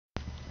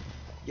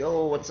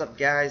Yo, what's up,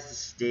 guys?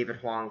 This is David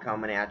Huang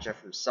coming at you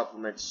from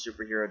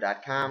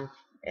supplementsuperhero.com,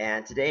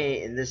 and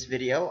today in this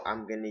video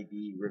I'm going to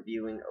be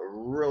reviewing a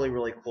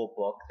really cool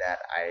book that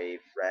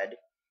I've read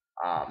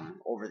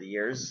over the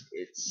years.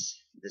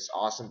 It's this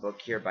awesome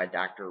book here by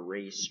Dr.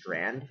 Ray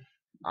Strand.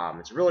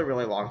 It's a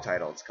really long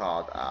title. It's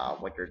called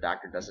What Your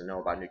Doctor Doesn't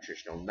Know About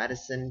Nutritional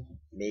Medicine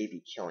May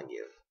Be Killing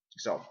You.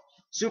 So,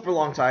 super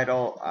long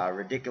title,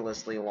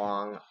 ridiculously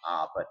long,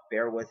 but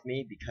bear with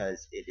me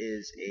because it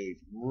is a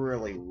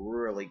really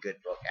good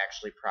book.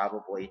 Actually,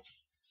 probably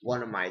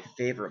one of my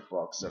favorite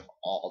books of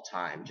all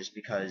time, just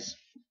because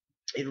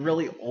it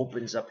really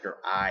opens up your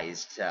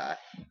eyes to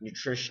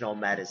nutritional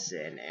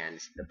medicine and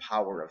the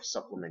power of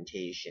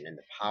supplementation and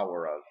the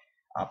power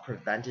of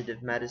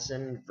preventative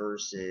medicine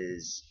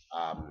versus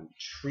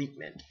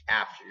treatment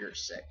after you're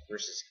sick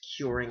versus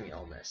curing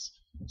illness.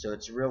 So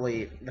it's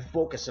really the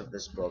focus of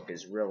this book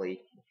is really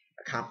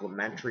a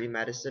complementary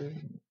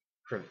medicine,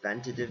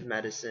 preventative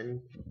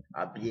medicine,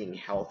 being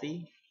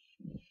healthy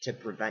to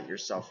prevent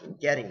yourself from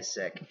getting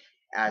sick,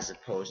 as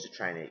opposed to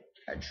trying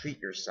to treat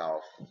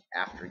yourself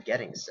after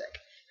getting sick.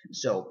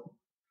 So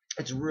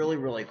it's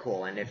really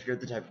cool. And if you're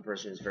the type of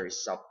person who's very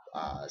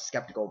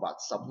skeptical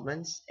about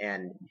supplements,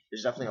 and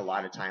there's definitely a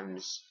lot of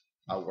times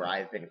where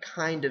I've been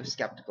kind of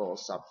skeptical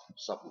of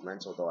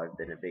supplements, although I've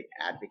been a big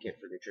advocate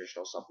for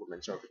nutritional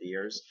supplements over the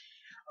years.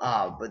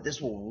 But this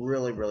will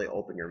really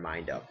open your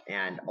mind up,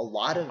 and a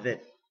lot of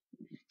it,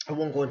 I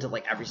won't go into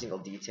like every single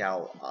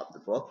detail of the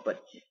book,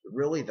 but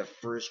really the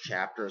first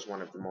chapter is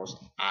one of the most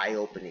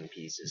eye-opening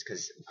pieces,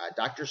 because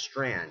Dr.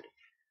 Strand,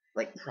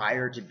 like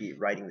prior to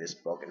writing this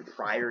book and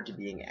prior to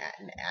being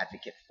an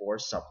advocate for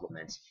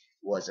supplements,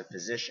 was a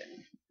physician.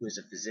 He was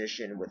a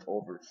physician with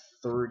over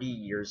 30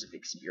 years of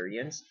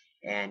experience,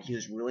 and he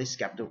was really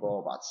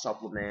skeptical about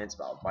supplements,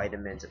 about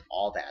vitamins, and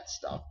all that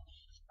stuff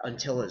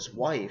until his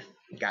wife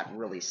got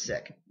really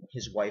sick.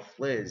 His wife,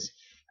 Liz,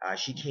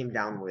 she came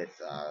down with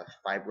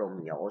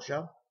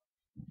fibromyalgia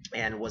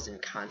and was in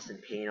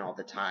constant pain all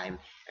the time,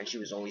 and she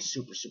was always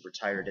super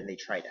tired, and they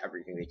tried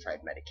everything. They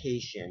tried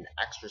medication,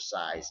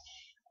 exercise,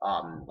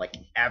 like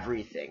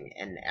everything.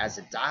 And as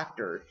a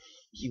doctor,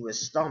 he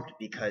was stumped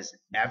because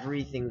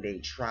everything they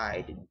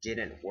tried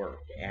didn't work,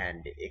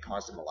 and it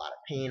caused him a lot of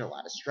pain, a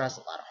lot of stress, a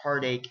lot of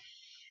heartache.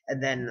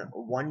 And then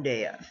one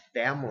day, a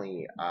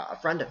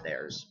friend of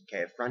theirs,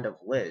 okay, a friend of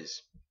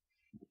Liz,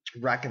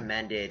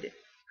 recommended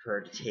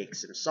her to take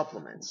some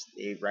supplements.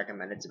 They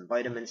recommended some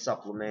vitamin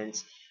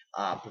supplements,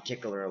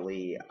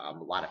 particularly a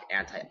lot of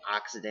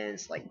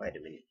antioxidants like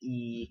vitamin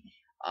E,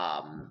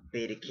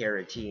 beta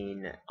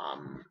carotene,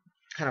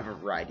 kind of a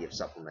variety of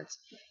supplements.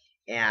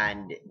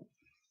 And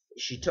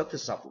she took the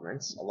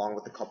supplements along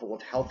with a couple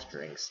of health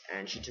drinks,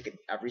 and she took it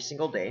every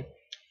single day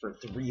for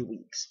 3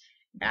 weeks.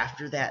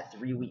 After that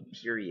 3 week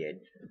period,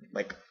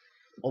 like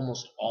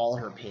almost all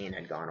her pain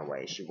had gone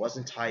away. She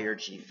wasn't tired,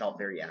 she felt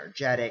very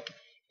energetic,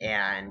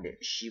 and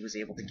she was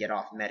able to get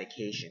off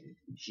medication.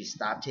 She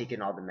stopped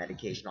taking all the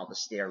medication, all the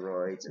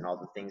steroids, and all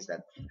the things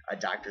that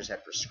doctors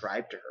had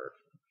prescribed to her.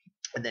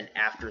 And then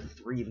after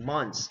 3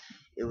 months,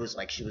 it was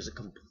like she was a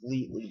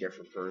completely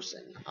different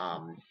person.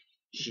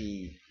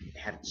 She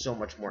had so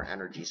much more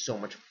energy, so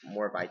much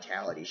more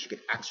vitality. She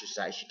could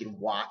exercise, she could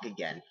walk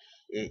again.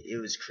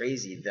 It was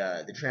crazy.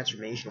 The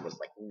transformation was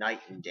like night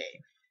and day.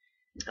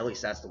 At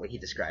least that's the way he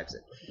describes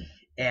it.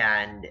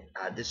 And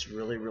this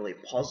really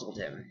puzzled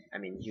him. I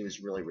mean, he was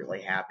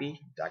really happy.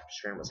 Dr.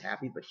 Strand was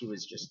happy, but he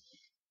was just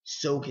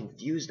so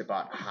confused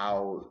about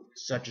how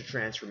such a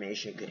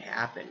transformation could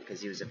happen, because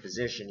he was a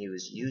physician. He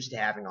was used to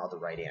having all the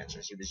right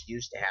answers. He was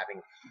used to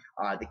having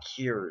the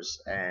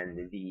cures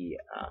and the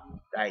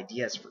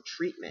ideas for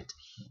treatment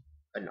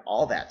and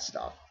all that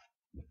stuff.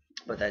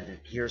 But then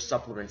here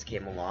supplements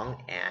came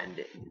along,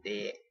 and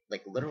they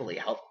like literally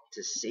helped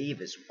to save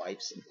his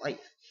wife's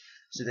life.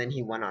 So then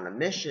he went on a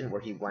mission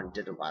where he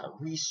did a lot of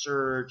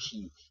research.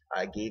 He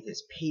gave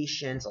his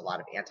patients a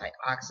lot of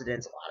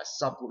antioxidants, a lot of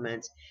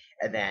supplements,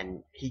 and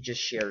then he just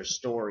shares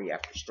story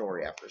after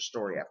story after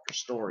story after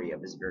story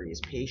of his various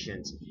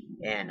patients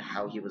and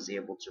how he was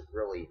able to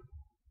really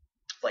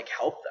like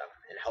help them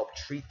and help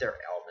treat their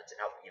ailments and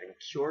help even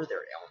cure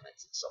their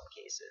ailments in some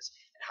cases,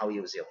 and how he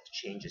was able to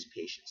change his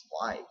patients'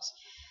 lives.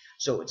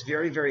 So it's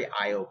very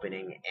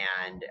eye-opening,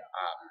 and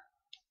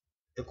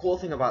the cool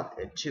thing about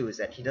it too is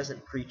that he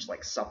doesn't preach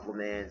like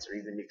supplements or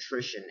even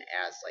nutrition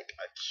as like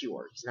a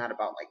cure. He's not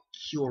about like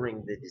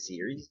curing the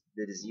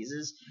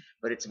diseases,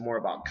 but it's more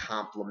about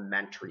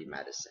complementary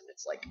medicine.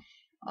 It's like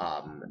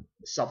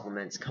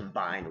supplements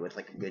combined with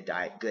like a good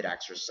diet, good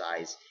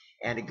exercise,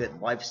 and a good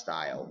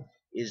lifestyle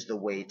is the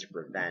way to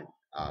prevent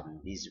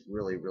these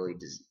really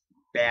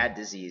bad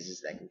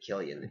diseases that can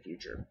kill you in the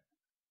future.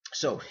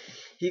 So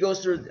he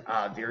goes through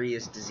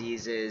various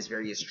diseases,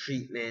 various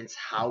treatments,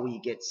 how we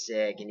get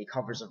sick, and he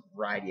covers a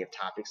variety of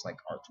topics like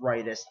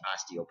arthritis,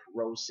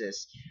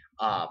 osteoporosis,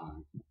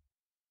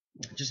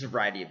 just a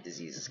variety of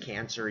diseases,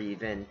 cancer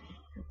even,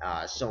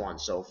 so on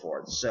and so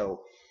forth.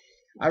 So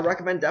I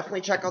recommend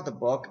definitely check out the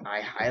book.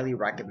 I highly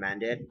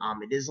recommend it.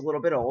 It is a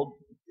little bit old.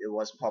 it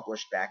was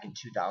published back in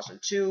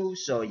 2002,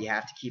 so you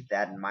have to keep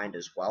that in mind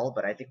as well.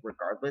 But I think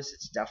regardless,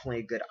 it's definitely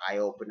a good eye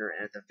opener,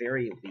 and at the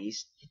very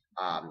least,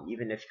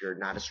 even if you're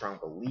not a strong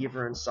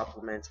believer in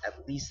supplements,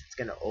 at least it's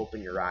going to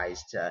open your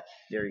eyes to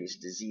various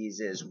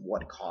diseases,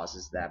 what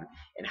causes them,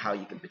 and how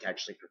you can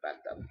potentially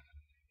prevent them.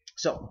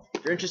 So,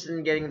 if you're interested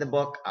in getting the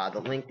book, the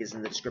link is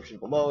in the description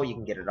below. You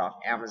can get it off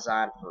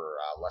Amazon for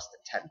less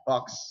than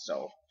 $10,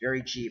 so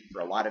very cheap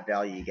for a lot of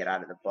value you get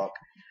out of the book.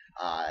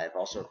 I've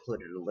also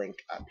included a link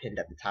pinned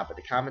at the top of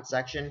the comment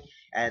section.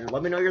 And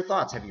let me know your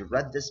thoughts. Have you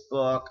read this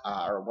book?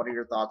 Or what are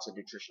your thoughts on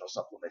nutritional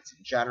supplements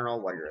in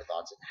general? What are your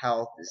thoughts on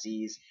health,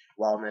 disease,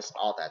 wellness,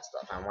 all that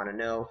stuff? I want to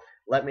know.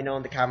 Let me know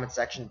in the comment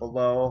section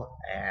below.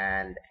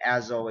 And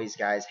as always,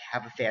 guys,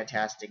 have a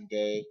fantastic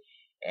day.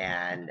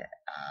 And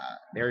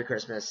Merry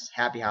Christmas,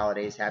 Happy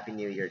Holidays, Happy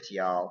New Year to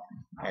y'all.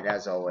 And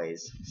as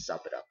always,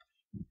 sup it up.